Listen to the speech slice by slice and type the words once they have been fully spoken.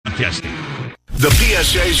Broadcasting. The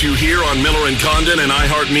PSAs you hear on Miller and Condon and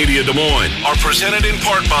iHeartMedia Des Moines are presented in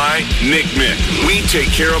part by Nick Mick. We take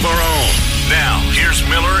care of our own. Now, here's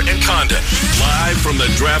Miller and Condon, live from the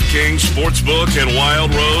DraftKings Sportsbook and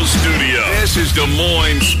Wild Rose studio. This is Des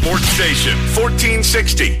Moines Sports Station,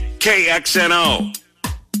 1460 KXNO.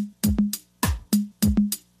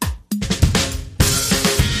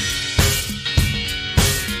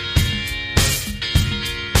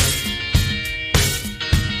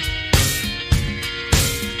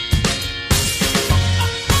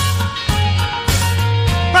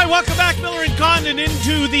 Welcome back, Miller and Condon,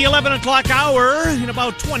 into the 11 o'clock hour in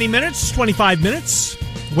about 20 minutes, 25 minutes.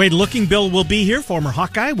 Wade Looking Bill will be here. Former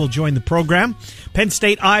Hawkeye will join the program. Penn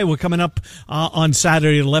State, Iowa coming up on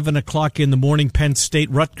Saturday at 11 o'clock in the morning. Penn State,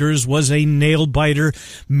 Rutgers was a nail-biter.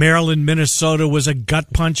 Maryland, Minnesota was a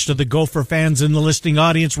gut punch to the Gopher fans in the listening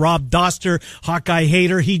audience. Rob Doster, Hawkeye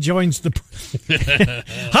hater, he joins the...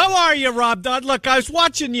 How are you, Rob Dodd? Look, I was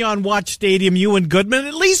watching you on Watch Stadium, you and Goodman.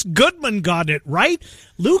 At least Goodman got it right.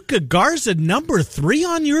 Luka Garza, number 3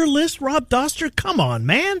 on your list, Rob Doster? Come on,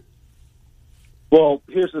 man. Well,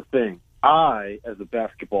 here's the thing. I, as a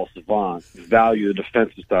basketball savant, value the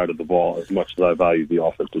defensive side of the ball as much as I value the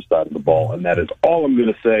offensive side of the ball, and that is all I'm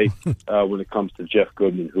going to say when it comes to Jeff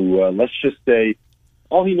Goodman, who, let's just say,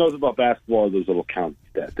 all he knows about basketball are those little counting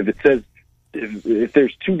stats. If it says, if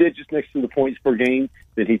there's 2 digits next to the points per game,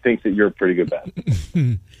 then he thinks that you're a pretty good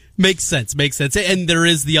basketball. Makes sense. And there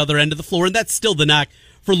is the other end of the floor, and that's still the knock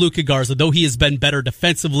for Luka Garza. Though he has been better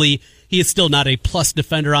defensively, he is still not a plus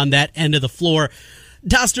defender on that end of the floor.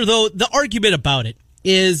 Doster, though, the argument about it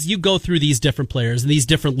is you go through these different players and these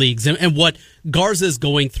different leagues and what Garza is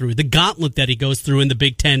going through, the gauntlet that he goes through in the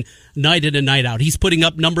Big Ten night in and night out. He's putting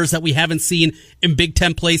up numbers that we haven't seen in Big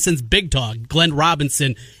Ten play since Big Dog, Glenn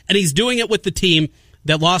Robinson, and he's doing it with the team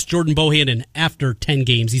that lost Jordan Bohannon after 10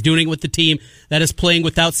 games. He's doing it with the team that is playing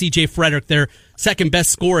without C.J. Frederick, their second best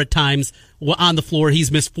scorer at times on the floor.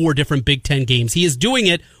 He's missed 4 different Big Ten games. He is doing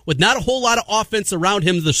it with not a whole lot of offense around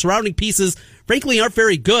him. The surrounding pieces, frankly, aren't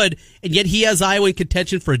very good, and yet he has Iowa in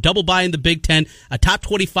contention for a double bye in the Big Ten, a top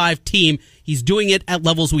 25 team. He's doing it at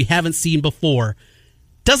levels we haven't seen before.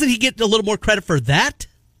 Doesn't he get a little more credit for that?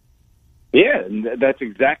 Yeah, and that's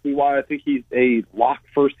exactly why I think he's a lock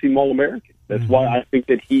first-team All-American. That's why I think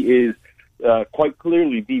that he is quite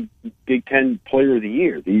clearly the Big Ten Player of the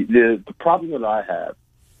Year. The problem that I have,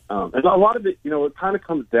 and a lot of it, it kind of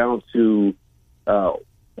comes down to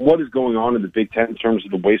what is going on in the Big Ten in terms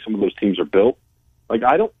of the way some of those teams are built. Like,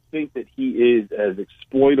 I don't think that he is as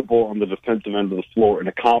exploitable on the defensive end of the floor in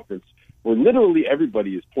a conference where literally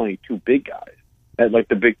everybody is playing 2 big guys at, like,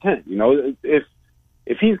 the Big Ten.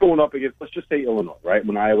 If he's going up against, let's just say Illinois, right?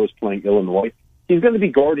 When Iowa's playing Illinois, he's going to be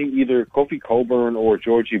guarding either Kofi Cockburn or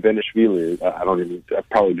Georgi Benishvili. I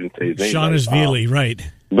probably didn't say his name. Bezhanishvili,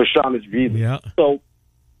 right. Bezhanishvili. Yeah. So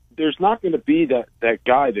there's not going to be that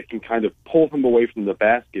guy that can kind of pull him away from the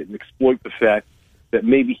basket and exploit the fact that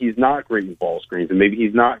maybe he's not great in ball screens, and maybe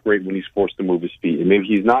he's not great when he's forced to move his feet, and maybe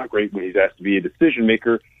he's not great when he's asked to be a decision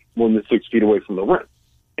maker more than 6 feet away from the rim.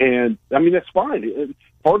 And, I mean, that's fine.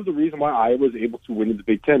 Part of the reason why Iowa is able to win in the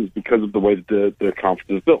Big Ten is because of the way that the conference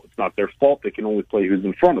is built. It's not their fault. They can only play who's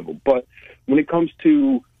in front of them. But when it comes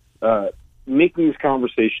to making this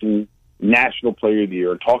conversation National Player of the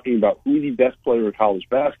Year and talking about who the best player in college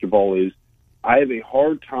basketball is, I have a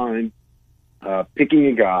hard time picking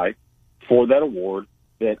a guy for that award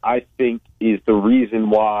that I think is the reason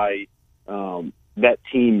why that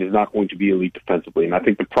team is not going to be elite defensively. And I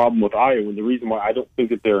think the problem with Iowa, and the reason why I don't think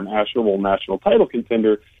that they're an actionable national title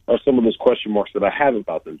contender, are some of those question marks that I have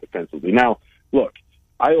about them defensively. Now, look,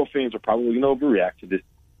 Iowa fans are probably going to overreact to this.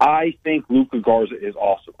 I think Luka Garza is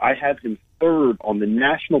awesome. I have him 3rd on the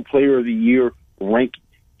National Player of the Year ranking.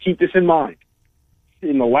 Keep this in mind.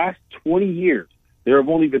 In the last 20 years, there have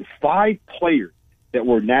only been 5 players that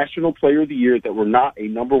were National Player of the Year that were not a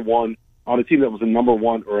number 1 on a team that was a number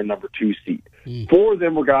 1 or a number 2 seed. 4 of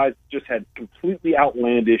them were guys that just had completely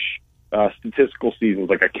outlandish statistical seasons,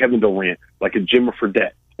 like a Kevin Durant, like a Jimmer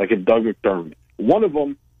Fredette, like a Doug McDermott. One of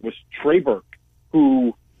them was Trey Burke,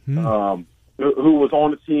 who was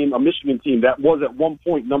on a Michigan team that was at one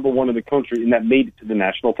point number 1 in the country and that made it to the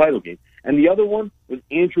national title game. And the other one was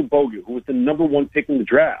Andrew Bogut, who was the number 1 pick in the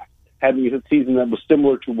draft, having a season that was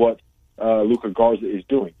similar to what Luka Garza is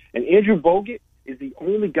doing. And Andrew Bogut is the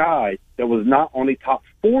only guy that was not on a top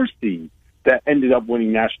 4 seed that ended up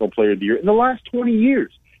winning National Player of the Year in the last 20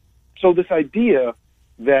 years. So this idea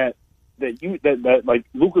that like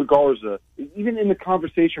Luka Garza, even in the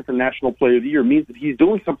conversation for National Player of the Year, means that he's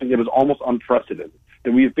doing something that is almost unprecedented,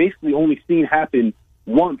 that we have basically only seen happen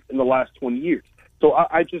once in the last 20 years. So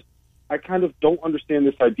I kind of don't understand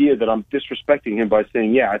this idea that I'm disrespecting him by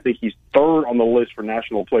saying, I think he's third on the list for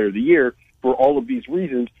National Player of the Year for all of these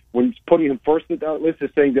reasons, when putting him first in that list is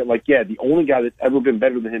saying that, the only guy that's ever been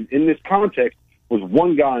better than him in this context was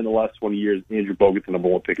one guy in the last 20 years, Andrew Bogut, the number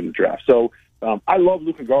one pick in the draft. So I love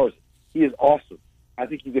Luka Garza. He is awesome. I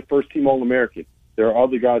think he's a first-team All-American. There are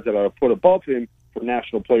other guys that I would put above him for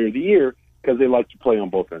National Player of the Year because they like to play on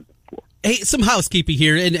both ends of the floor. Hey, some housekeeping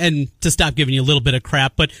here, and to stop giving you a little bit of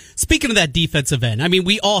crap, but speaking of that defensive end, I mean,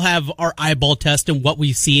 we all have our eyeball test and what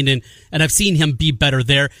we've seen, and I've seen him be better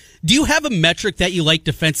there. Do you have a metric that you like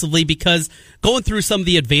defensively? Because going through some of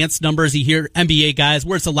the advanced numbers, you hear NBA guys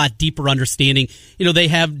where it's a lot deeper understanding. They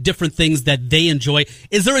have different things that they enjoy.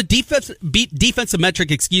 Is there a defensive metric,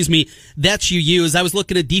 that you use? I was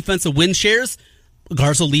looking at defensive win shares.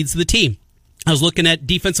 Garza leads the team. I was looking at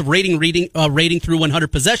defensive rating through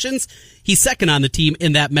 100 possessions. He's second on the team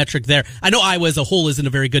in that metric there. I know Iowa as a whole isn't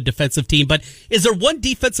a very good defensive team, but is there one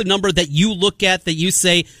defensive number that you look at that you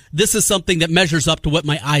say, this is something that measures up to what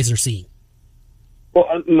my eyes are seeing?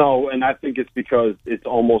 Well, no, and I think it's because it's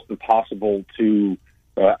almost impossible to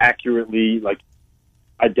accurately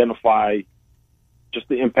identify just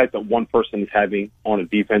the impact that one person is having on a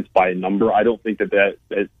defense by a number. I don't think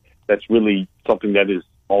that's really something that is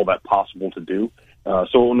all that possible to do.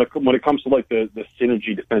 So when it comes to the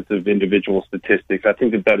synergy defensive individual statistics, I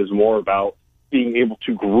think that is more about being able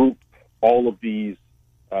to group all of these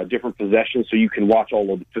different possessions so you can watch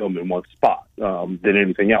all of the film in one spot than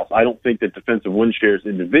anything else. I don't think that defensive win shares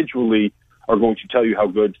individually are going to tell you how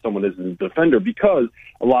good someone is as a defender, because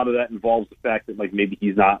a lot of that involves the fact that maybe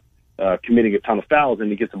he's not committing a ton of fouls and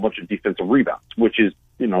he gets a bunch of defensive rebounds, which is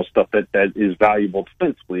stuff that is valuable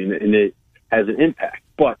defensively and it has an impact.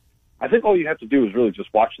 But I think all you have to do is really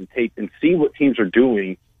just watch the tape and see what teams are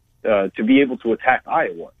doing to be able to attack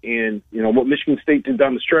Iowa. And, what Michigan State did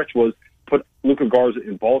down the stretch was put Luka Garza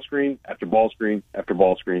in ball screen after ball screen after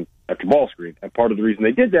ball screen after ball screen. And part of the reason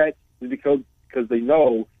they did that is because they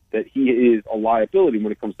know that he is a liability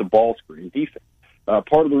when it comes to ball screen defense.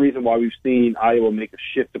 Part of the reason why we've seen Iowa make a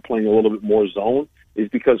shift to playing a little bit more zone is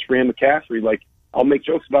because Fran McCaffrey, I'll make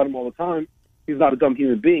jokes about him all the time, he's not a dumb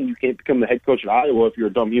human being. You can't become the head coach at Iowa if you're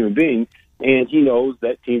a dumb human being. And he knows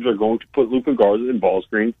that teams are going to put Luka Garza in ball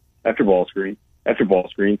screen after ball screen after ball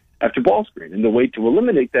screen after ball screen. And the way to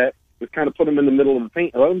eliminate that is kind of put him in the middle of the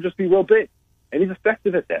paint and let him just be real big. And he's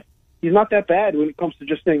effective at that. He's not that bad when it comes to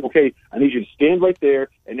just saying, okay, I need you to stand right there,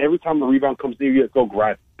 and every time the rebound comes near you, go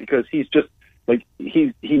grab it. Because he's just,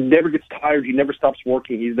 he never gets tired. He never stops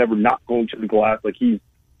working. He's never not going to the glass. He's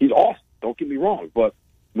awesome. Don't get me wrong. But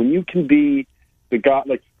when you can be the guy,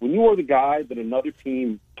 when you are the guy that another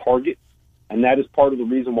team targets, and that is part of the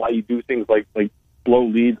reason why you do things like blow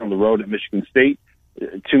leads on the road at Michigan State,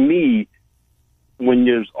 to me, when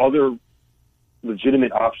there's other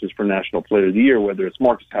legitimate options for National Player of the Year, whether it's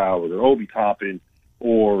Marcus Howard or Obi Toppin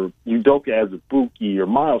or Udoka Azubuike or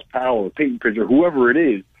Miles Powell or Peyton Pritchard, whoever it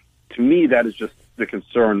is, to me, that is just the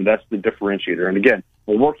concern. That's the differentiator. And again,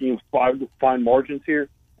 we're working in fine margins here,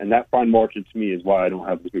 and that fine margin to me is why I don't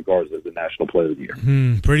have Luka Garza as the National Player of the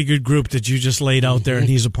Year. Pretty good group that you just laid out there, and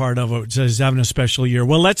he's a part of it. So he's having a special year.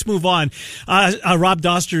 Well, let's move on. Rob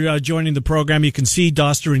Doster joining the program. You can see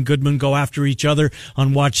Doster and Goodman go after each other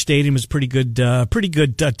on Watch Stadium. It's pretty good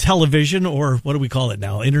television, or what do we call it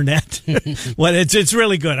now? Internet. Well, it's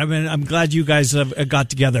really good. I mean, I'm glad you guys have got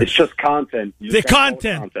together. It's just content. The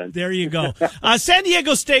content. There you go. San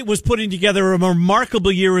Diego State was putting together a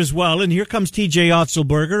remarkable year as well, and here comes T.J.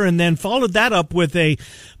 Otzelberger. And then followed that up with a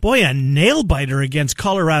nail biter against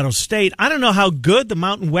Colorado State. I don't know how good the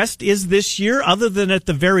Mountain West is this year, other than at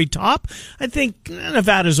the very top. I think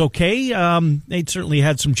Nevada's okay. They certainly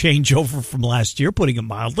had some changeover from last year, putting it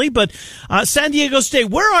mildly. But San Diego State,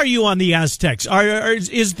 where are you on the Aztecs?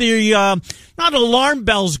 Is the not alarm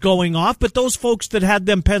bells going off, but those folks that had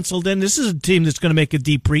them penciled in? This is a team that's going to make a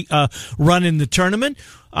deep run in the tournament.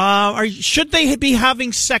 Should they be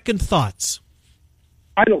having second thoughts?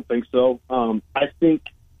 I don't think so. I think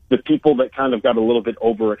the people that kind of got a little bit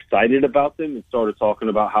overexcited about them and started talking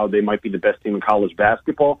about how they might be the best team in college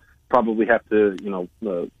basketball probably have to,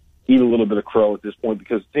 eat a little bit of crow at this point,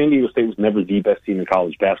 because San Diego State was never the best team in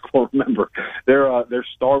college basketball. Remember, their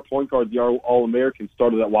star point guard, the All-American,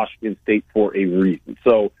 started at Washington State for a reason.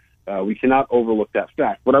 So we cannot overlook that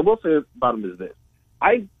fact. What I will say about them is this.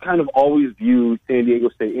 I kind of always view San Diego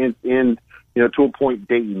State and to a point,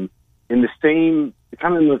 Dayton, in the same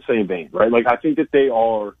vein, right? I think that they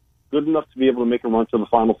are good enough to be able to make a run to the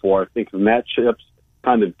Final Four. I think the matchups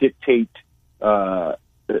kind of dictate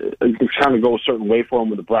kind of go a certain way for them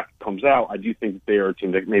when the bracket comes out, I do think that they are a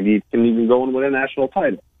team that maybe can even go and win a national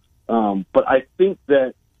title. But I think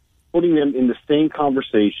that putting them in the same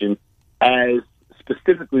conversation as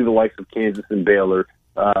specifically the likes of Kansas and Baylor,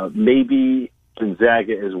 maybe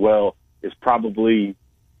Gonzaga as well, is probably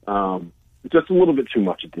just a little bit too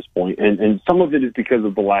much at this point. And some of it is because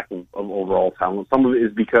of the lack of overall talent. Some of it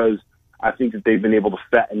is because I think that they've been able to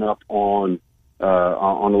fatten up on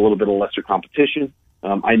a little bit of lesser competition.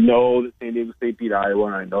 I know that San Diego State beat Iowa,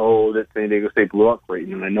 and I know that San Diego State blew up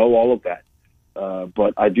Creighton, and I know all of that.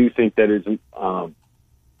 But I do think that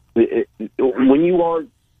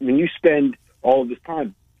when you spend all of this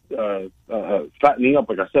time fattening up,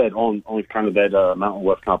 like I said, on kind of that Mountain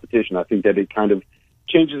West competition, I think that it kind of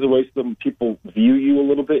changes the way some people view you a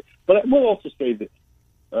little bit. But I will also say that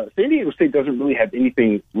San Diego State doesn't really have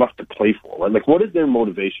anything left to play for. Right? Like, what is their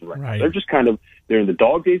motivation right now? They're just they're in the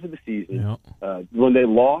dog days of the season. Yep. When they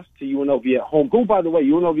lost to UNLV at home, by the way,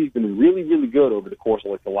 UNLV's been really, really good over the course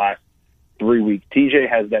of like the last 3 weeks. TJ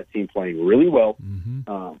has that team playing really well.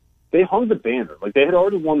 Mm-hmm. They hung the banner. Like, they had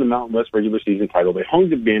already won the Mountain West regular season title. They hung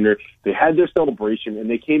the banner. They had their celebration, and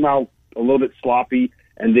they came out a little bit sloppy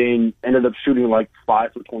and then ended up shooting like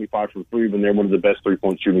 5 for 25 from three when they're one of the best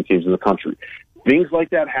three-point shooting teams in the country. Things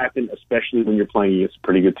like that happen, especially when you're playing against a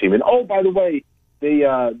pretty good team. And, by the way, they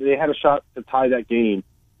had a shot to tie that game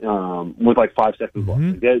with like 5 seconds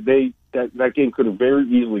left. That game could have very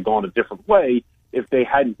easily gone a different way if they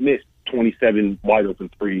hadn't missed 27 wide-open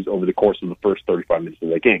threes over the course of the first 35 minutes of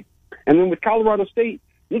that game. And then with Colorado State,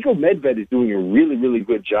 Nico Medved is doing a really, really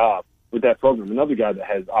good job with that program. Another guy that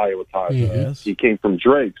has Iowa ties. Yes. He came from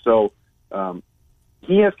Drake. So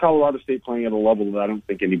he has Colorado State playing at a level that I don't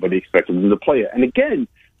think anybody expected them to play at. And again,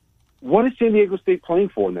 what is San Diego State playing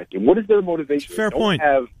for in that game? What is their motivation? Fair point.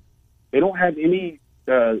 They don't have any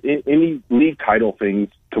league title things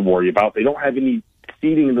to worry about. They don't have any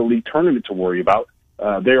seeding in the league tournament to worry about.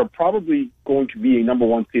 They are probably going to be a number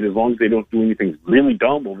one seed as long as they don't do anything really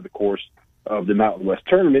dumb over the course of the Mountain West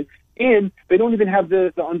tournament. And they don't even have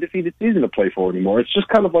the undefeated season to play for anymore. It's just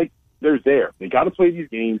kind of like they're there. They got to play these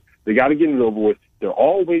games. They got to get it over with. They're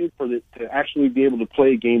all waiting for to actually be able to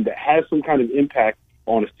play a game that has some kind of impact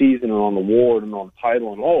on a season and on the award and on the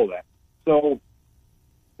title and all of that. So,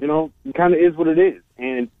 it kind of is what it is.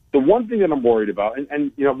 And the one thing that I'm worried about,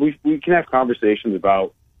 and we can have conversations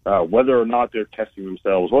about whether or not they're testing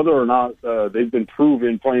themselves, whether or not they've been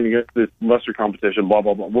proven playing against this lesser competition, blah,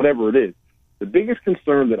 blah, blah, whatever it is. The biggest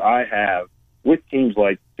concern that I have with teams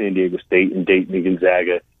like San Diego State and Dayton and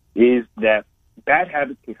Gonzaga is that bad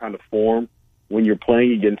habits can kind of form when you're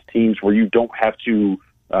playing against teams where you don't have to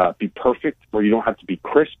be perfect, where you don't have to be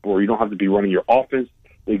crisp, where you don't have to be running your offense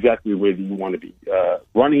exactly the way that you want to be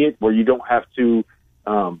running it, where you don't have to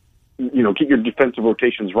get your defensive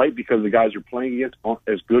rotations right because the guys you're playing against aren't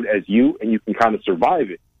as good as you, and you can kind of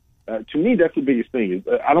survive it. To me, that's the biggest thing.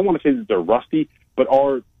 I don't want to say that they're rusty, but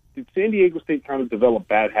did San Diego State kind of develop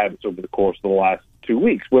bad habits over the course of the last 2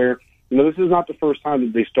 weeks where, this is not the first time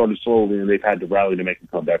that they started slowly and they've had to rally to make a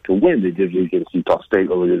comeback to win. They did against Utah State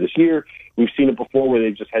earlier this year. We've seen it before where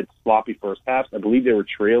they just had sloppy first halves. I believe they were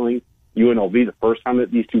trailing UNLV the first time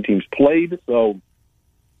that these two teams played. So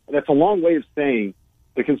that's a long way of saying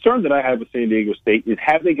the concern that I have with San Diego State is,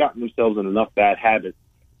 have they gotten themselves in enough bad habits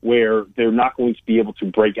where they're not going to be able to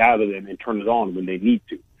break out of them and turn it on when they need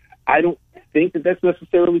to? I don't think that that's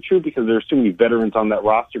necessarily true because there's too many veterans on that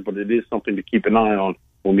roster, but it is something to keep an eye on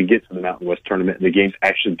when we get to the Mountain West tournament and the games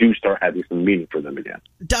actually do start having some meaning for them again.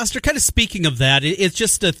 Doster, kind of speaking of that, it's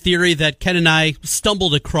just a theory that Ken and I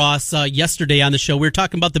stumbled across yesterday on the show. We were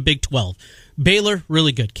talking about the Big 12. Baylor,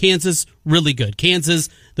 really good. Kansas, really good. Kansas,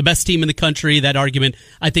 the best team in the country. That argument,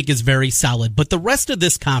 I think, is very solid. But the rest of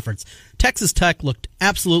this conference, Texas Tech looked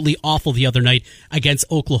absolutely awful the other night against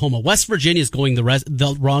Oklahoma. West Virginia is going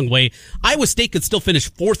the wrong way. Iowa State could still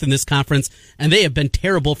finish fourth in this conference, and they have been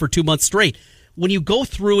terrible for 2 months straight. When you go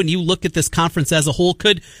through and you look at this conference as a whole,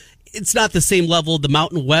 it's not the same level of the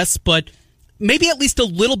Mountain West, but maybe at least a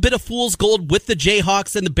little bit of fool's gold with the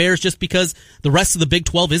Jayhawks and the Bears just because the rest of the Big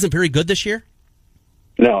 12 isn't very good this year?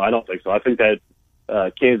 No, I don't think so. I think that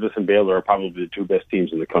Kansas and Baylor are probably the two best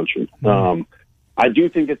teams in the country. I do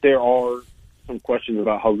think that there are some questions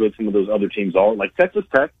about how good some of those other teams are. Like Texas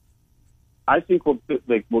Tech, I think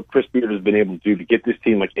what Chris Beard has been able to do to get this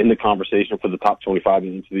team in the conversation for the top 25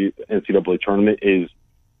 into the NCAA tournament is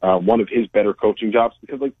one of his better coaching jobs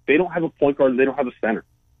because they don't have a point guard and they don't have a center.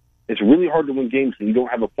 It's really hard to win games when you don't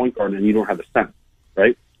have a point guard and you don't have a center,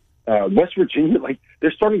 right? West Virginia,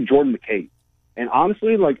 they're starting Jordan McCabe. And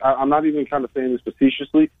honestly, like, I'm not even kind of saying this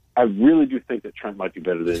facetiously, I really do think that Trent might be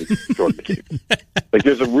better than Jordan McCabe. Like,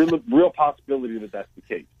 there's a real possibility that that's the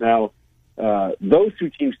case. Now, those two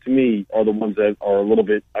teams, to me, are the ones that are a little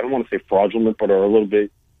bit, I don't want to say fraudulent, but are a little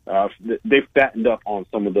bit, they've fattened up on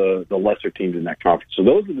some of the lesser teams in that conference. So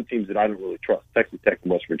those are the teams that I don't really trust, Texas Tech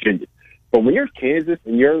and West Virginia. But when you're Kansas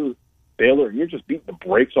and you're Baylor and you're just beating the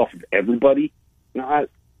brakes off of everybody, I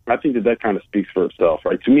think that kind of speaks for itself,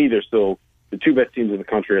 right? To me, they're still the two best teams in the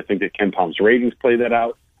country. I think that Ken Palm's ratings play that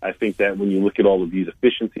out. I think that when you look at all of these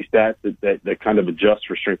efficiency stats that kind of adjust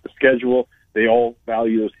for strength of schedule, they all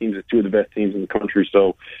value those teams as two of the best teams in the country.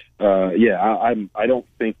 So, I don't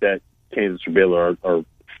think that Kansas or Baylor are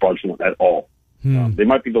fraudulent at all. They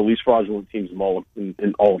might be the least fraudulent teams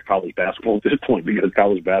in all of college basketball at this point, because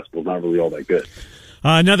college basketball is not really all that good.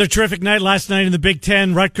 Another terrific night last night in the Big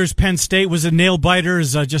Ten. Rutgers-Penn State was a nail-biter.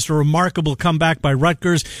 It was just a remarkable comeback by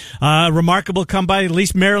Rutgers. Remarkable comeback. At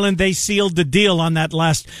least Maryland, they sealed the deal on that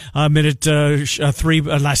last second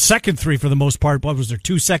three for the most part. What was there?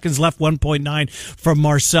 2 seconds left, 1.9 from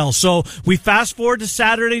Marcel. So we fast forward to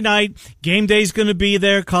Saturday night. Game day's going to be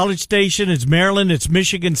there. College Station. It's Maryland. It's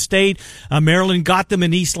Michigan State. Maryland got them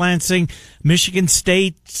in East Lansing. Michigan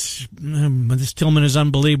State, this Tillman is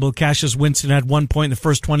unbelievable. Cassius Winston had 1 point in the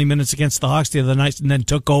first 20 minutes against the Hawks the other night and then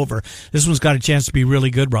took over. This one's got a chance to be really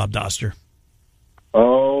good, Rob Doster.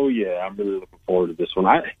 Oh, yeah, I'm really looking forward to this one.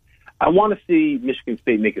 I want to see Michigan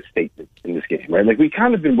State make a statement in this game, right? Like, we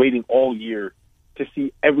kind of been waiting all year to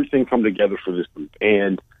see everything come together for this group.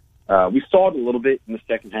 And we saw it a little bit in the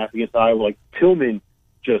second half against Iowa. Like, Tillman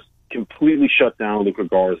just completely shut down Luka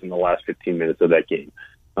Garza in the last 15 minutes of that game.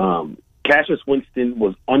 Cassius Winston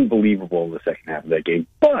was unbelievable in the second half of that game.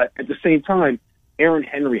 But at the same time, Aaron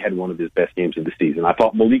Henry had one of his best games of the season. I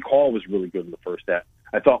thought Malik Hall was really good in the first half.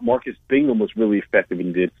 I thought Marcus Bingham was really effective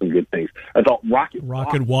and did some good things. I thought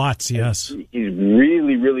Rocket Watts, yes. He's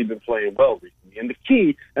really, really been playing well recently. And the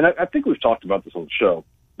key, and I think we've talked about this on the show,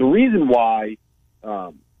 the reason why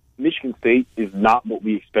Michigan State is not what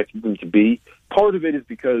we expected them to be, part of it is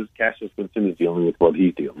because Cassius Winston is dealing with what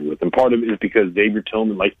he's dealing with. And part of it is because Xavier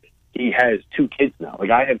Tillman, like, he has 2 kids now.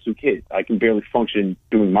 Like, I have 2 kids. I can barely function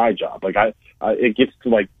doing my job. Like, it gets to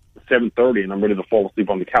like 7:30 and I'm ready to fall asleep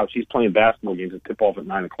on the couch. He's playing basketball games that tip off at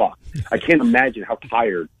 9 o'clock. I can't imagine how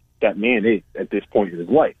tired that man is at this point in his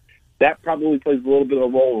life. That probably plays a little bit of a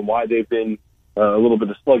role in why they've been a little bit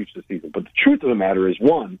of sluggish this season. But the truth of the matter is,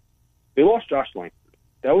 one, they lost Josh Langford.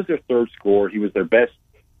 That was their third scorer. He was their best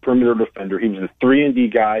perimeter defender. He was a 3-and-D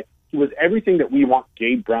guy. He was everything that we want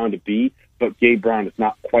Gabe Brown to be, but Gabe Brown is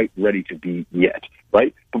not quite ready to be yet,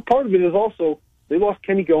 right? But part of it is also they lost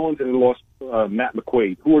Kenny Goins and they lost Matt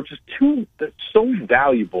McQuaid, who are just two that's so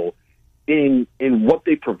valuable in what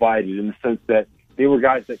they provided, in the sense that they were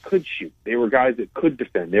guys that could shoot. They were guys that could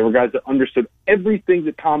defend. They were guys that understood everything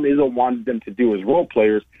that Tom Izzo wanted them to do as role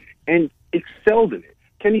players and excelled in it.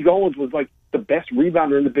 Kenny Goins was like the best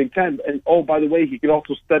rebounder in the Big Ten. And, oh, by the way, he could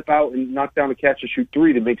also step out and knock down a catch-and-shoot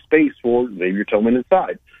 3 to make space for Xavier Tillman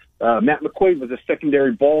inside. Matt McQuaid was a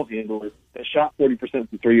secondary ball handler that shot 40%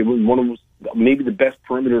 from 3. It was one of maybe the best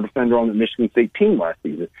perimeter defender on the Michigan State team last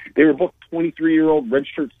season. They were both 23-year-old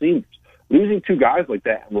redshirt seniors. Losing 2 guys like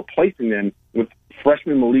that and replacing them with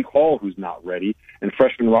freshman Malik Hall, who's not ready, and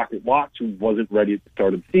freshman Rocket Watts, who wasn't ready at the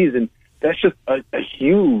start of the season, that's just a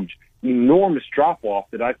huge, enormous drop-off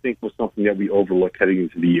that I think was something that we overlooked heading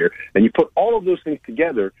into the year. And you put all of those things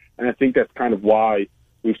together, and I think that's kind of why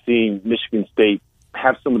we've seen Michigan State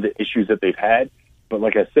have some of the issues that they've had. But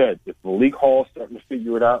like I said, if Malik Hall is starting to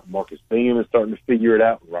figure it out, Marcus Bingham is starting to figure it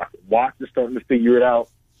out, Rocket Watts is starting to figure it out,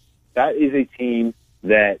 that is a team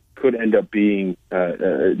that could end up being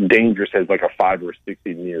dangerous as like a 5 or a 6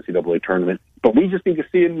 seed in the NCAA tournament. But we just need to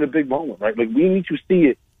see it in a big moment, right? Like, we need to see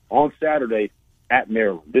it on Saturday at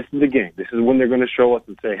Maryland. This is the game. This is when they're going to show us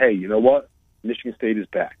and say, hey, you know what? Michigan State is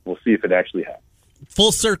back. We'll see if it actually happens.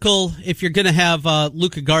 Full circle, if you're going to have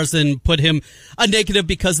Luka Garza and put him a negative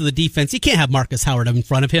because of the defense, you can't have Marcus Howard in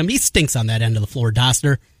front of him. He stinks on that end of the floor,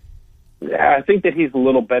 Doster. Yeah, I think that he's a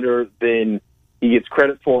little better than he gets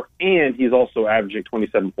credit for, and he's also averaging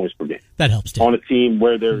 27 points per game. That helps, too. On a team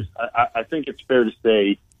where there's, I think it's fair to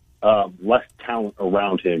say, less talent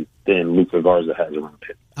around him than Luka Garza has around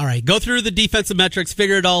him. All right, go through the defensive metrics,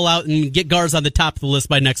 figure it all out, and get Garza on the top of the list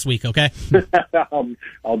by next week, okay?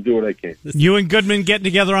 I'll do what I can. You and Goodman getting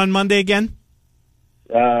together on Monday again?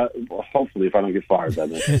 Hopefully, if I don't get fired by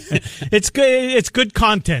then. It's good. It's good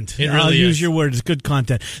content. It really I'll is. use your word. It's good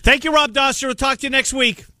content. Thank you, Rob Doster. We'll talk to you next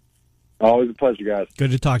week. Always a pleasure, guys.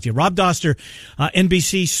 Good to talk to you. Rob Doster,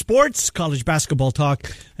 NBC Sports, college basketball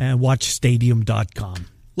talk, and watchstadium.com.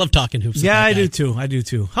 Love talking hoops. Yeah, I do too.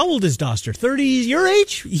 How old is Doster? 30, your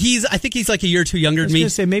age? I think he's like a year or two younger than me. I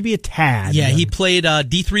was going to say maybe a tad. Yeah, he played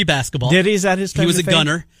D3 basketball. Did he? Is that his time? He was a fame?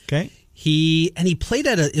 gunner. Okay. He played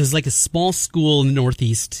at it was like a small school in the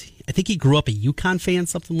Northeast. I think he grew up a UConn fan,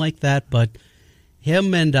 something like that. But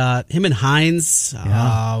him and Hines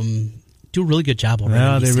do a really good job over there.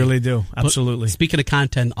 Yeah, they really do. Absolutely. But speaking of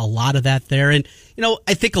content, a lot of that there. And,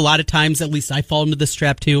 I think a lot of times, at least I fall into this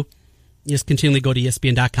trap too. You just continually go to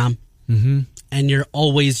ESPN.com, and you're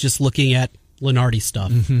always just looking at Lenardi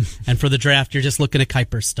stuff. And for the draft, you're just looking at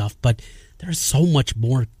Kuiper stuff. But there's so much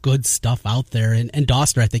more good stuff out there. And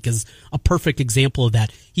Doster, I think, is a perfect example of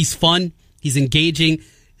that. He's fun. He's engaging.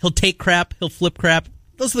 He'll take crap. He'll flip crap.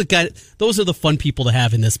 Those are the fun people to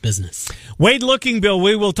have in this business. Wade Lookingbill,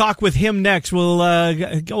 we will talk with him next. We'll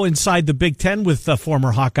go inside the Big Ten with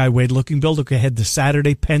former Hawkeye Wade Lookingbill. Look ahead to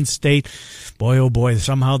Saturday, Penn State. Boy, oh boy,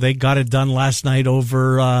 somehow they got it done last night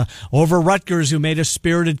over Rutgers, who made a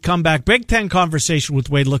spirited comeback. Big Ten conversation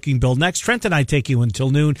with Wade Lookingbill next. Trent and I take you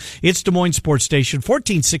until noon. It's Des Moines Sports Station,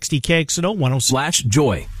 1460 KXNO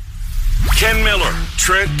 106.joy. Ken Miller,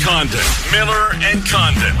 Trent Condon, Miller and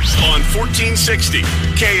Condon on 1460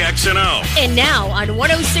 KXNO. And now on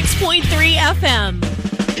 106.3 FM.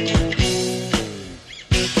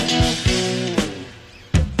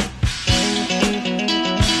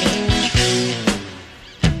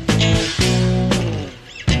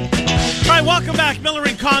 All right, welcome back. Miller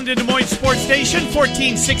and Condon, Des Moines Sports Station,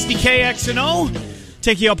 1460 KXNO.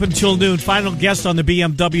 Take you up until noon. Final guest on the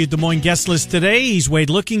BMW Des Moines guest list today. He's Wade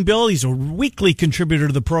Lookingbill. He's a weekly contributor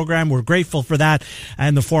to the program. We're grateful for that.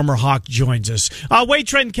 And the former Hawk joins us. Wade,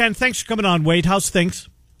 Trent, and Ken, thanks for coming on. Wade, how's things?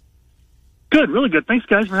 Good, really good. Thanks,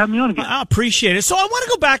 guys, for having me on again. I appreciate it. So I want to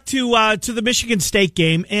go back to the Michigan State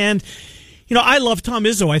game. And, I love Tom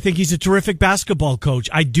Izzo. I think he's a terrific basketball coach.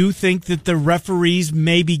 I do think that the referees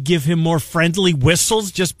maybe give him more friendly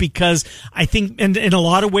whistles just because I think in a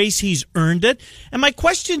lot of ways he's earned it. And my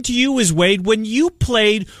question to you is, Wade, when you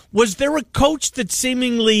played, was there a coach that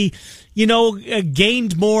seemingly,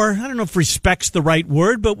 gained more, I don't know if respect's the right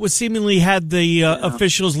word, but was seemingly had the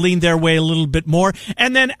officials lean their way a little bit more?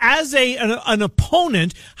 And then as an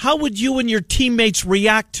opponent, how would you and your teammates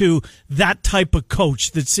react to that type of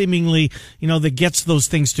coach that seemingly, that gets those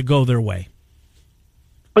things to go their way?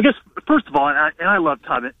 I guess, first of all, and I love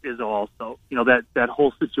Tom Izzo also, that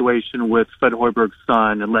whole situation with Fred Hoiberg's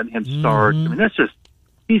son and letting him start. I mean,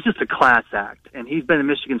 he's just a class act. And he's been in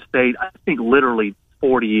Michigan State, I think, literally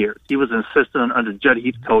 40 years. He was an assistant under Judd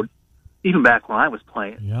Heathcote even back when I was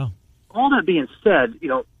playing. Yeah. All that being said,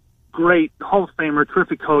 great Hall of Famer,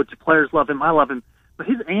 terrific coach, players love him, I love him, but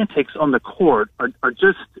his antics on the court are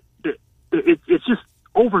just it's just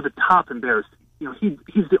over the top embarrassing.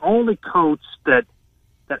 He's the only coach that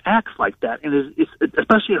acts like that, and is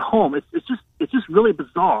especially at home. It's just really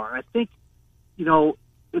bizarre. I think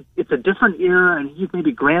it's a different era, and he's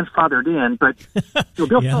maybe grandfathered in, but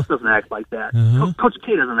Bill Self doesn't act like that. Coach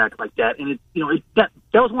K doesn't act like that, and that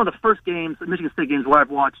was one of the first games, the Michigan State games, where I've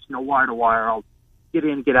watched wire to wire. I'll get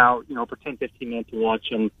in, get out, for 10, 15 minutes to watch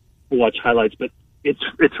them, watch highlights, but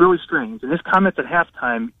it's really strange. And his comments at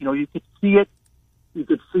halftime, you could see it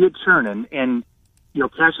churning, and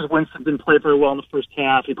Cassius Winston didn't play very well in the first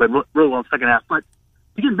half. He played really well in the second half. But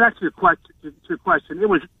to get back to your question, it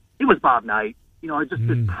was Bob Knight. Just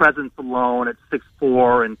his presence alone at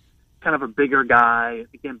 6'4" and kind of a bigger guy.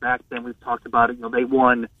 Again, back then we've talked about it. They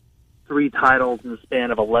won 3 titles in the span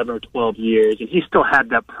of 11 or 12 years, and he still had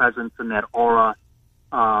that presence and that aura.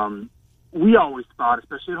 We always thought,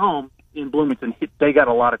 especially at home in Bloomington, they got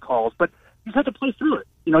a lot of calls, but you just have to play through it.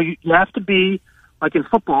 You have to be, like in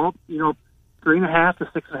football, 3.5 to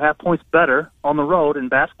 6.5 points better on the road, and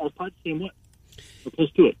basketball is probably the same way. So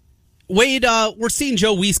close to it. Wade, we're seeing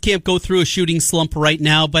Joe Wieskamp go through a shooting slump right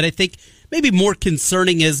now, but I think maybe more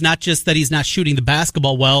concerning is not just that he's not shooting the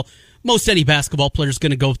basketball well. Most any basketball player is going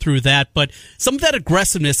to go through that, but some of that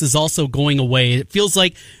aggressiveness is also going away. It feels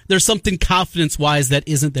like there's something confidence-wise that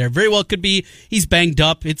isn't there. Very well could be he's banged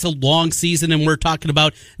up. It's a long season, and we're talking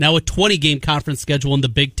about now a 20-game conference schedule in the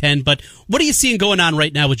Big Ten, but what are you seeing going on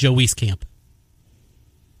right now with Joe Wieskamp?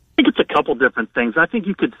 I think it's a couple different things. I think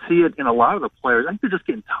you could see it in a lot of the players. I think they're just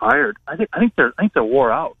getting tired. I think they're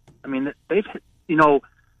wore out. I mean, they've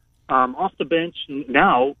off the bench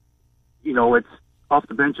now. It's off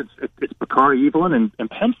the bench. It's Bakari, Evelyn, and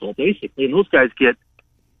Pencil basically, and those guys get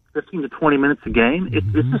 15 to 20 minutes a game. It's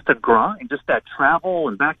just a grind, just that travel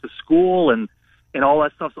and back to school and all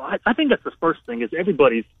that stuff. So I think that's the first thing is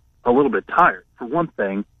everybody's a little bit tired for one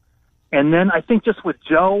thing. And then I think just with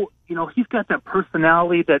Joe, he's got that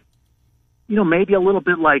personality that maybe a little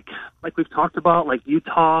bit like we've talked about, like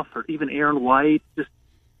Utah or even Aaron White, just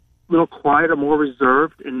a little quieter, more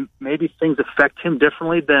reserved, and maybe things affect him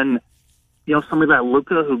differently than, somebody like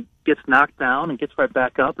Luka who gets knocked down and gets right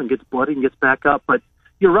back up and gets bloody and gets back up. But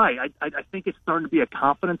you're right. I think it's starting to be a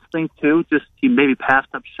confidence thing, too. Just he maybe passed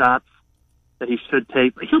up shots that he should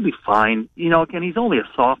take. But he'll be fine. Again, he's only a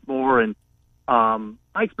sophomore, and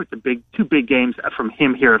I expect two big games from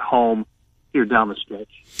him here at home here down the stretch.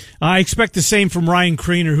 I expect the same from Ryan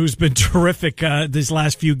Kriener, who's been terrific these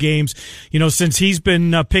last few games. Since he's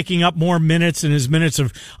been picking up more minutes, and his minutes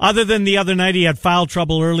of, other than the other night, he had foul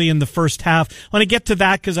trouble early in the first half. I want to get to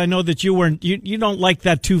that because I know that you don't like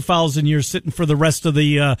that 2 fouls and you're sitting for the rest of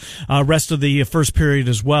the first period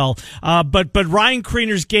as well. But Ryan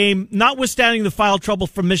Kriener's game, notwithstanding the foul trouble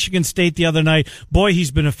from Michigan State the other night, boy,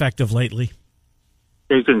 he's been effective lately.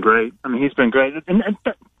 He's been great. He's been great. And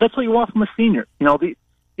that's what you want from a senior.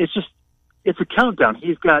 It's a countdown.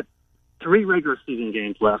 He's got 3 regular season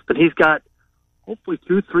games left, and he's got hopefully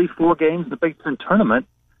 2, 3, 4 games in the Big Ten tournament.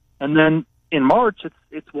 And then in March,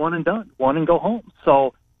 it's one and done, one and go home.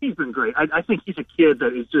 So he's been great. I think he's a kid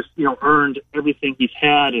that has just, earned everything he's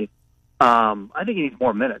had. And I think he needs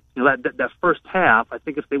more minutes. That first half, I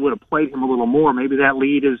think if they would have played him a little more, maybe that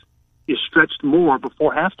lead is stretched more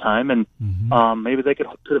before halftime, and maybe they could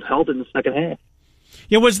have held it in the second half.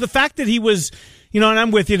 Yeah, was the fact that he was, and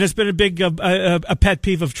I'm with you, and it's been a big a pet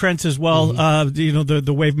peeve of Trent's as well,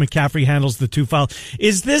 the way McCaffrey handles the 2 foul.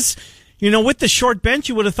 Is this, with the short bench,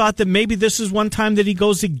 you would have thought that maybe this is one time that he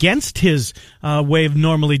goes against his way of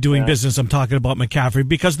normally doing business. I'm talking about McCaffrey,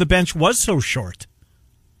 because the bench was so short.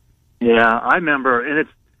 Yeah, I remember, and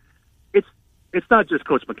it's not just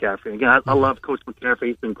Coach McCaffrey. Again, I love Coach McCaffrey.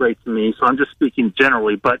 He's been great to me, so I'm just speaking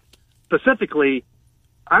generally. But specifically,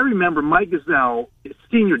 I remember Mike Gesell,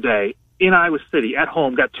 senior day, in Iowa City, at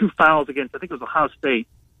home, got 2 fouls against, I think it was Ohio State,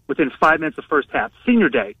 within 5 minutes of first half. Senior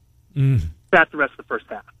day. Sat the rest of the first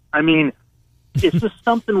half. It's just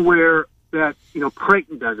something where that,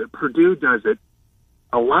 Creighton does it, Purdue does it,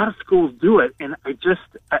 a lot of schools do it, and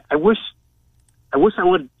I wish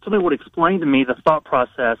somebody would explain to me the thought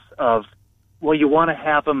process of, well, you want to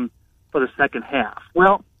have him for the second half.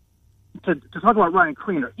 Well, to talk about Ryan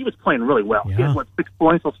Kriener, he was playing really well. Yeah. He had, 6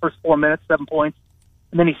 points those first 4 minutes, 7 points,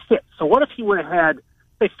 and then he sits. So what if he would have had,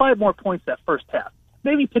 say, 5 more points that first half?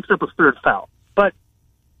 Maybe he picks up a third foul. But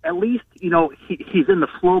at least, he's in the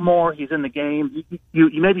flow more. He's in the game.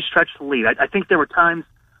 You maybe stretch the lead. I think there were times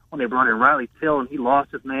when they brought in Riley Till and he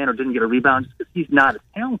lost his man or didn't get a rebound just because he's not as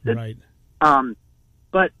talented. Right.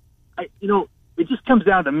 But, it just comes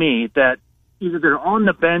down to me that either they're on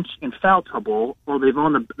the bench in foul trouble or they're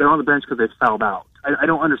on the bench because they've fouled out. I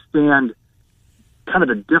don't understand kind of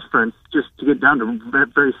the difference, just to get down to very,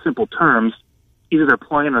 very simple terms. Either they're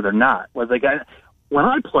playing or they're not. When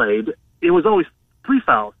I played, it was always 3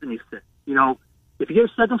 fouls and you sit. If you get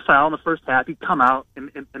a second foul in the first half, you come out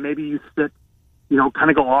and maybe you sit, kind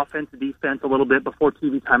of go offense to defense a little bit before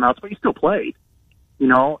TV timeouts, but you still played.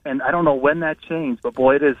 And I don't know when that changed, but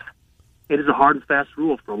boy, it is a hard and fast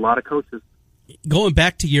rule for a lot of coaches. Going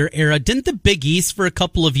back to your era, didn't the Big East for a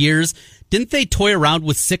couple of years, didn't they toy around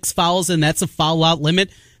with 6 fouls and that's a foul out limit?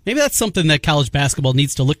 Maybe that's something that college basketball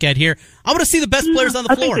needs to look at here. I want to see the best players on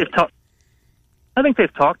the floor. I think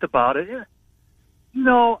they've talked about it.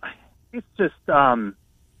 It's just,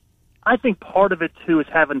 I think part of it too is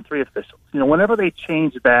having 3 officials. Whenever they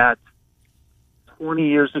change that 20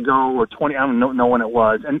 years ago or 20, I don't know when it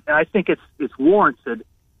was, and I think it's warranted.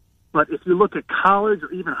 But if you look at college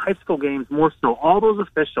or even high school games more so, all those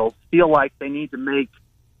officials feel like they need to make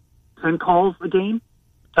 10 calls a game.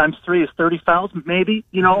 Times 3 is 30 fouls, maybe,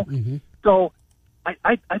 Mm-hmm. So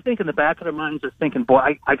I think in the back of their minds they're thinking,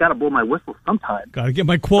 boy, I got to blow my whistle sometime. Got to get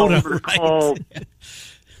my quota right.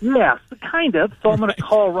 Yeah, kind of. So I'm going to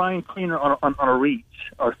call Ryan Kriener on a reach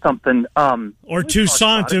or something. Or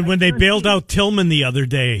Toussaint, when they bailed out Tillman the other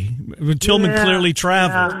day. When Tillman clearly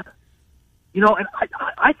traveled. And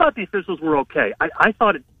I thought the officials were okay. I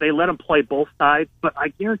thought they let them play both sides, but I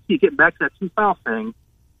guarantee you, getting back to that 2 foul thing,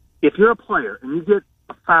 if you're a player and you get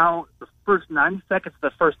a foul the first 90 seconds of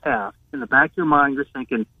the first half, in the back of your mind you're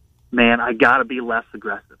thinking, man, I got to be less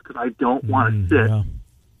aggressive because I don't want to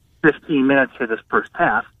sit 15 minutes for this first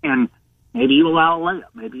half. And maybe you allow a layup.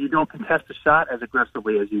 Maybe you don't contest a shot as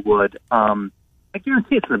aggressively as you would. I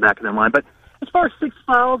guarantee it's in the back of their mind. But as far as 6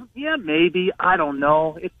 fouls, yeah, maybe. I don't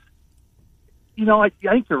know. It's, I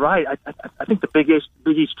think you're right. I think the Big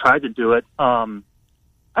East tried to do it.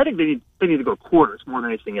 I think they need to go quarters more than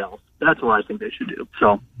anything else. That's what I think they should do.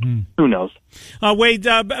 So, who knows? Wade,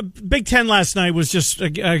 Big Ten last night was just,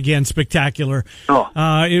 again, spectacular. Oh.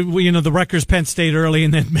 The Rutgers Penn State early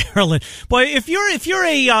and then Maryland. Boy, if you're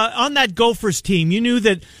on that Gophers team, you knew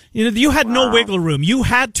that, you had no wiggle room. You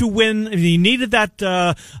had to win. You needed that,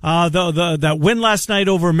 that win last night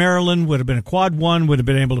over Maryland would have been a quad one, would have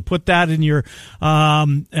been able to put that in your,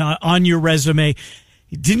 on your resume.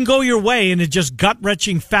 It didn't go your way, and it just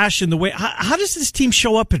gut-wrenching fashion. The way how does this team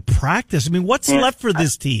show up at practice? I mean, what's left for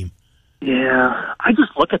this team? Yeah, I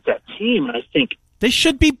just look at that team and I think they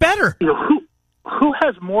should be better. Who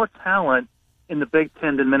has more talent in the Big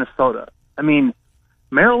Ten than Minnesota? I mean,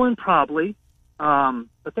 Maryland probably,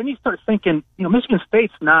 but then you start thinking, Michigan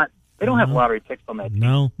State's not. They don't have lottery picks on that team.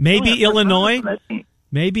 No, maybe Illinois.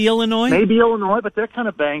 Maybe Illinois, but they're kind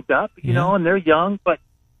of banged up, and they're young, but.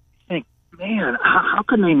 Man, how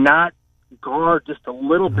can they not guard just a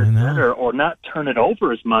little bit better or not turn it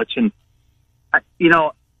over as much? And,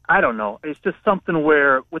 I don't know. It's just something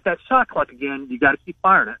where with that shot clock again, you got to keep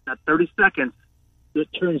firing it. That 30 seconds, it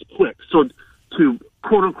turns quick. So to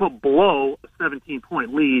quote-unquote blow a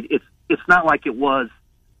 17-point lead, it's not like it was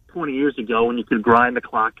 20 years ago when you could grind the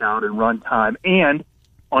clock out and run time. And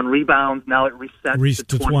on rebounds, now it resets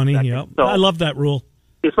to 20 seconds. Yep. So I love that rule.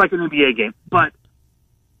 It's like an NBA game. But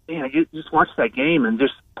you just watch that game and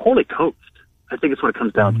just poorly coached. I think it's what it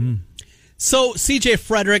comes down to. So, C.J.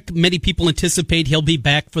 Frederick, many people anticipate he'll be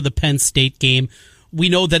back for the Penn State game. We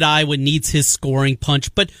know that Iowa needs his scoring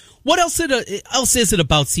punch, but what else is it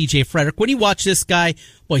about C.J. Frederick? When you watch this guy,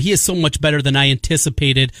 well, he is so much better than I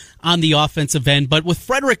anticipated on the offensive end. But with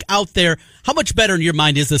Frederick out there, how much better in your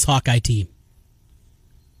mind is this Hawkeye team?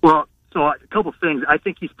 Well, so a couple things. I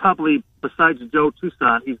think he's probably, besides Joe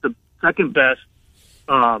Toussaint, he's the second best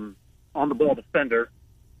on the ball defender,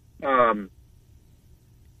 and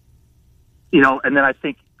then I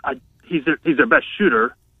think he's their best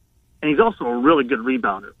shooter, and he's also a really good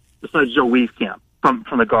rebounder. Besides Joe Wieskamp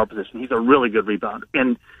from the guard position, he's a really good rebounder,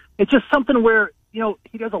 and it's just something where he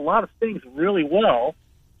does a lot of things really well,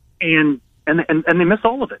 and they miss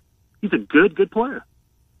all of it. He's a good player.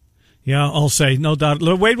 Yeah, I'll say no doubt.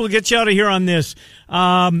 Wade, we'll get you out of here on this.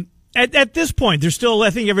 At this point, there's still, I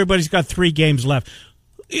think everybody's got 3 games left.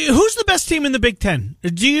 Who's the best team in the Big Ten?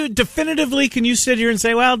 Do you definitively, can you sit here and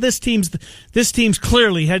say, well, this team's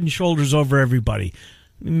clearly head and shoulders over everybody?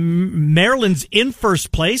 Maryland's in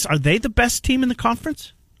first place. Are they the best team in the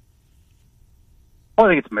conference? Oh, I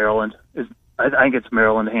think it's Maryland. I think it's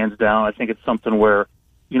Maryland hands down. I think it's something where,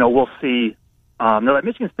 we'll see. No, that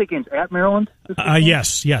Michigan State game's at Maryland.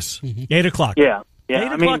 Yes. Mm-hmm. 8 o'clock. Yeah.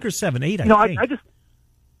 8 o'clock or 7? 8.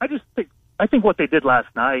 I think what they did last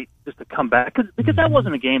night just to come back because that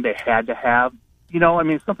wasn't a game they had to have.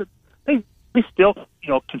 Something they still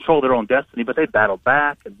control their own destiny, but they battled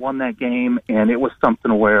back and won that game, and it was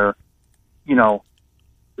something where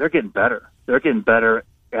they're getting better. They're getting better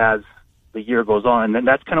as the year goes on, and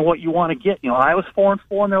that's kind of what you want to get. Iowa's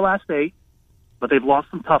 4-4 in their last 8, but they've lost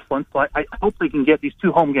some tough ones. So I hope they can get these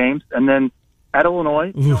 2 home games, and then at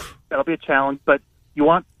Illinois, that'll be a challenge. But you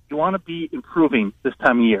want to be improving this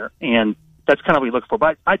time of year, and that's kind of what you look for.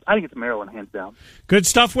 But I think it's Maryland, hands down. Good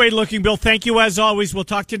stuff, Wade Looking Bill. Thank you as always. We'll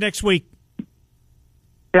talk to you next week.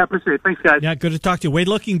 Yeah, appreciate it. Thanks, guys. Yeah, good to talk to you. Wade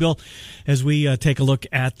Looking Bill, as we take a look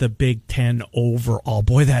at the Big Ten overall.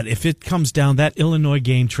 Boy, if it comes down, that Illinois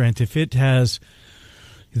game, Trent, if it has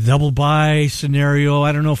double bye scenario,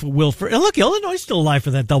 I don't know if it will. Look, Illinois is still alive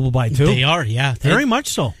for that double bye, too. They are, yeah. Very much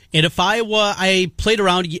so. And if I played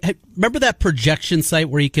around, remember that projection site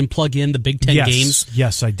where you can plug in the Big Ten games?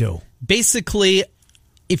 Yes, I do. Basically,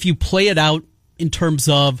 if you play it out in terms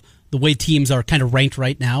of the way teams are kind of ranked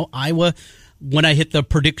right now, Iowa, when I hit the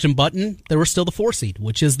prediction button, they were still the 4 seed,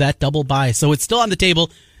 which is that double bye. So it's still on the table,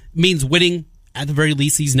 means winning at the very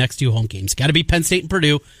least these next 2 home games. Got to be Penn State and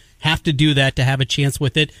Purdue. Have to do that to have a chance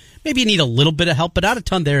with it. Maybe you need a little bit of help, but not a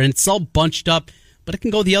ton there. And it's all bunched up, but it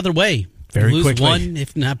can go the other way. Very lose quickly. 1,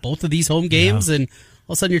 if not both of these home games, and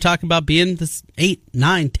all of a sudden you're talking about being this 8,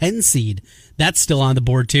 9, 10 seed. That's still on the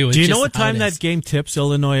board, too. It's Do you know what time that game tips,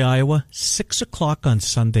 Illinois, Iowa? 6 o'clock on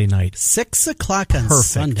Sunday night. 6 o'clock on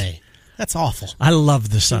Sunday. That's awful. I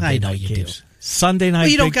love the Sunday night you games. Do. Sunday night. Well,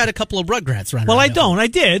 you don't got a couple of Rugrats running. Well, around I don't. I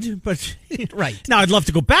did, but right now I'd love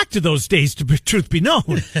to go back to those days. To truth be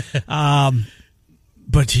known,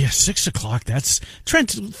 but yeah, 6 o'clock. That's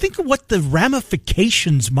Trent. Think of what the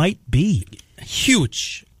ramifications might be.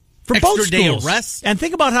 Huge. For extra both day schools. of rest. And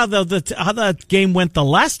think about how how that game went the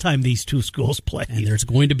last time these two schools played. And there's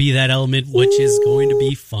going to be that element, which is going to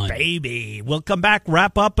be fun. Baby. We'll come back,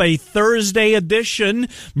 wrap up a Thursday edition.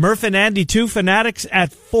 Murph and Andy, 2 Fanatics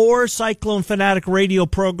at 4. Cyclone Fanatic radio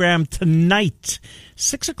program tonight.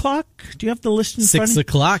 6 o'clock? Do you have the list in front of you? 6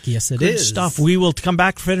 o'clock, yes it is. Good stuff. We will come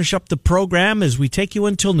back, finish up the program as we take you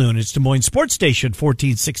until noon. It's Des Moines Sports Station,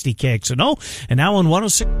 1460 KXNO, and now on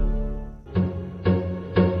 106.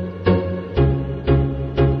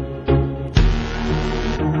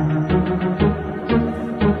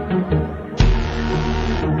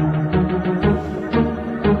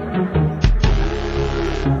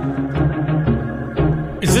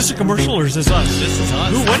 Is this a commercial or is this us? This is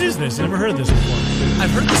us. Ooh, what is this? I never heard this before.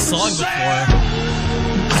 I've heard the song before.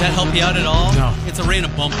 Does that help you out at all? No. It's a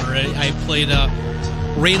random bumper. I played a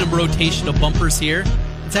random rotation of bumpers here.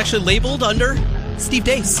 It's actually labeled under Steve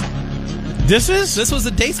Dace. This is? This was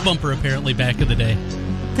a Dace bumper apparently back in the day.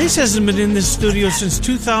 Dace hasn't been in this studio since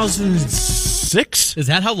 2006? Is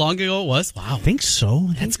that how long ago it was? Wow. I think so.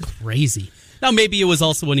 That's crazy. Now, maybe it was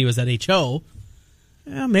also when he was at HO.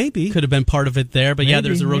 Yeah, maybe. Could have been part of it there. But yeah,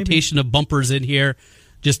 there's a rotation of bumpers in here,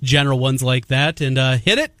 just general ones like that. And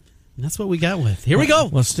hit it. And that's what we got with. Here we go.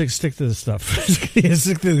 Well, stick to the stuff. Stick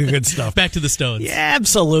to the good stuff. Back to the Stones. Yeah,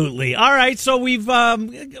 absolutely. All right, so we've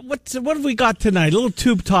what have we got tonight? A little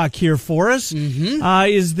tube talk here for us. Mm-hmm.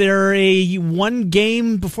 Is there a one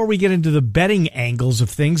game before we get into the betting angles of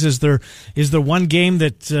things? Is there one game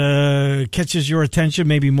that catches your attention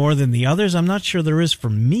maybe more than the others? I'm not sure there is for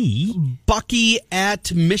me. Bucky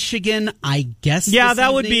at Michigan, I guess. Yeah,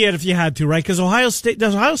 that would be it if you had to, right? Because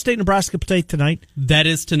does Ohio State Nebraska play tonight? That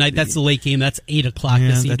is tonight. That's the late game. That's 8 o'clock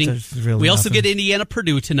this evening. Really we also nothing. get Indiana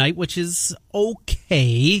Purdue tonight, which is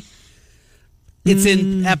okay. It's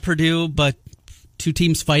in at Purdue, but two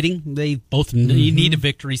teams fighting. They both need a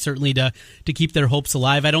victory certainly to keep their hopes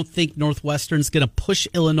alive. I don't think Northwestern's going to push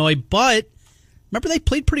Illinois, but remember they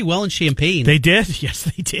played pretty well in Champaign. They did. Yes,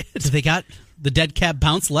 they did. They got the dead cat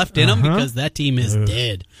bounce left in them because that team is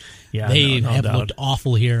dead. Yeah, they no have doubt. looked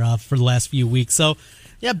awful here for the last few weeks. So,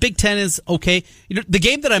 yeah, Big Ten is okay. You know, the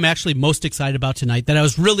game that I'm actually most excited about tonight, that I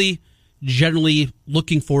was really generally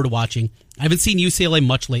looking forward to watching. I haven't seen UCLA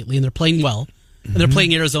much lately, and they're playing well. And they're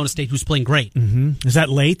playing Arizona State, who's playing great. Mm-hmm. Is that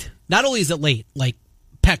late? Not only is it late, like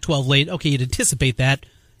Pac-12 late, okay, you'd anticipate that.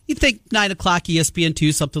 You'd think 9 o'clock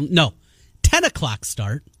ESPN2, something. No, 10 o'clock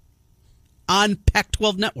start on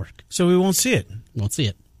Pac-12 Network. So we won't see it. Won't see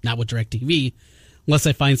it. Not with DirecTV, unless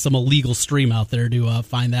I find some illegal stream out there to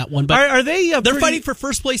find that one. But Are they? they're fighting for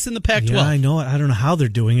first place in the Pac-12. Yeah, I know. I don't know how they're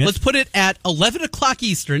doing it. Let's put it at 11 o'clock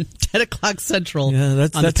Eastern, 10 o'clock Central. Yeah,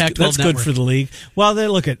 that's on the Pac-12 that's good network. for the league. Well, they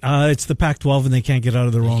look at it's the Pac-12 and they can't get out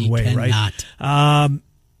of their own way, cannot. right?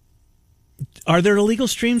 Are there illegal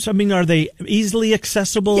streams? I mean, are they easily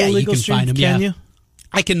accessible? Yeah, you illegal can streams? find them. Can Yeah. you?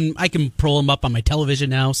 I can pull them up on my television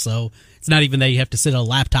now, so it's not even that you have to sit on a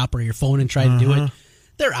laptop or your phone and try to do it.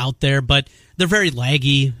 They're out there, but they're very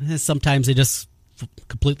laggy. Sometimes they just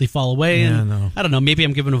completely fall away. Yeah, and no. I don't know. Maybe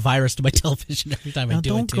I'm giving a virus to my television every time I Now, do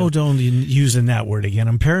don't it. go Too. down using that word again.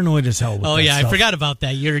 I'm paranoid as hell with Oh that yeah, stuff. I forgot about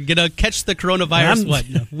that. You're gonna catch the coronavirus. What,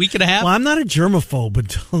 a week and a half? Well, I'm not a germaphobe,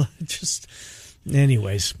 but just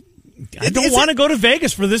anyways. I don't Is want to it- go to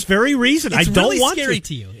Vegas for this very reason. It's I don't really want scary to.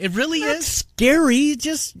 to you. It really Not is scary.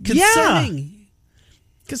 Just concerning. Yeah.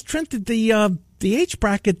 Because Trent, the age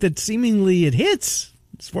bracket that seemingly it hits,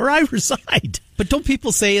 it's where I reside. But don't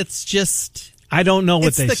people say it's just? I don't know what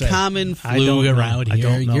It's they the say. common I don't flu know. around I here.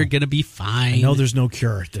 don't know. You're gonna be fine. I know there's no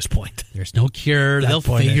cure at this point. There's no cure. That They'll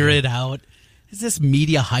point, figure I know. it out. Is this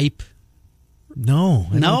media hype? No,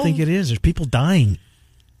 I No? don't think it is. There's people dying.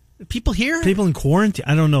 People here? People in quarantine.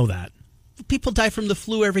 I don't know that. People die from the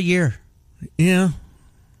flu every year. Yeah,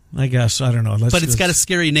 I guess. I don't know. But it's got a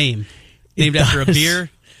scary name. Named after a does. beer.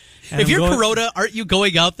 And If I'm you're going- Corona, aren't you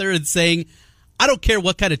going out there and saying, I don't care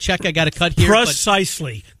what kind of check I got to cut here.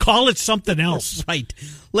 Precisely. Call it something else. But, right.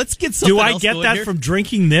 Let's get something Do I else get going that here. from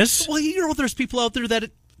drinking this? Well, you know, there's people out there that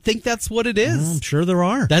think that's what it is. Well, I'm sure there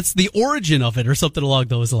are. That's the origin of it or something along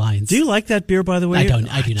those lines. Do you like that beer, by the way? I do not.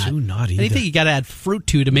 I do not either. Anything you got to add fruit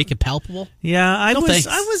to make it palpable? Yeah, I No, was. thanks.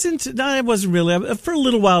 I was into. No, I wasn't really. For a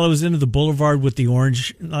little while, I was into the Boulevard with the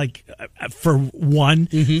orange. Like for one,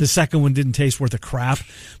 the second one didn't taste worth a crap.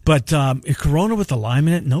 But Corona with the lime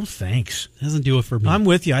in it, no thanks. Doesn't do it for me. I'm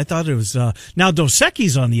with you. I thought it was. Now Dos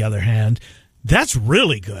Equis, on the other hand, that's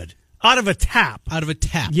really good. Out of a tap. Out of a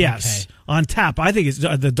tap. Yes, Okay. on tap. I think it's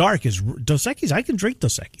the dark is Dos Equis. I can drink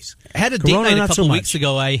Dos Equis. I had a date Corona, night a not couple so weeks much.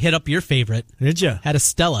 ago. I hit up your favorite. Did you? Had a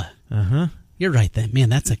Stella. You're right, then. Man,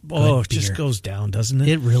 that's a good beer. It just goes down, doesn't it?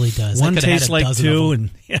 It really does. One tastes like two,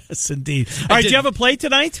 and yes, indeed. All right, do you have a play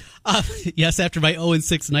tonight? Yes, after my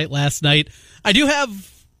 0-6 night last night. I do have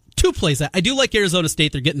 2 plays. I do like Arizona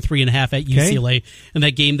State. They're getting 3.5 at UCLA in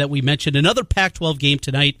that game that we mentioned. Another Pac-12 game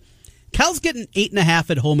tonight. Cal's getting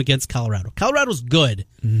 8.5 at home against Colorado. Colorado's good.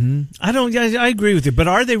 Mm-hmm. I agree with you, but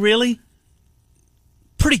are they really?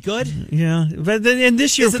 Pretty good. Yeah, but in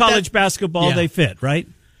this year of college basketball, they fit, right?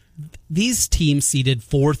 These teams seeded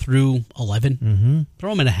 4 through 11. Mm-hmm. Throw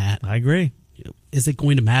them in a hat. I agree. Is it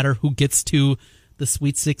going to matter who gets to the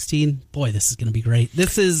Sweet 16? Boy, this is going to be great.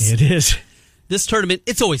 It is. This tournament,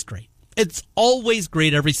 it's always great. It's always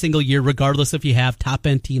great every single year, regardless if you have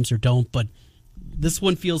top-end teams or don't. But this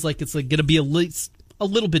one feels like it's going to be at least a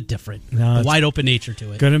little bit different. The wide-open nature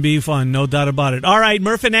to it. Going to be fun, no doubt about it. All right,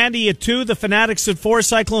 Murph and Andy at 2, the Fanatics at 4,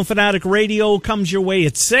 Cyclone Fanatic Radio comes your way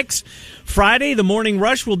at 6. Friday, the Morning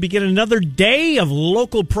Rush will begin another day of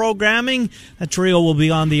local programming. That trio will be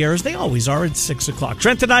on the air, as they always are, at 6 o'clock.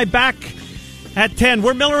 Trent and I back at 10.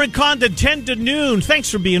 We're Miller and Condon, 10 to noon. Thanks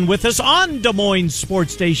for being with us on Des Moines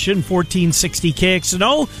Sports Station, 1460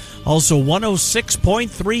 KXNO, also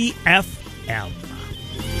 106.3 FM.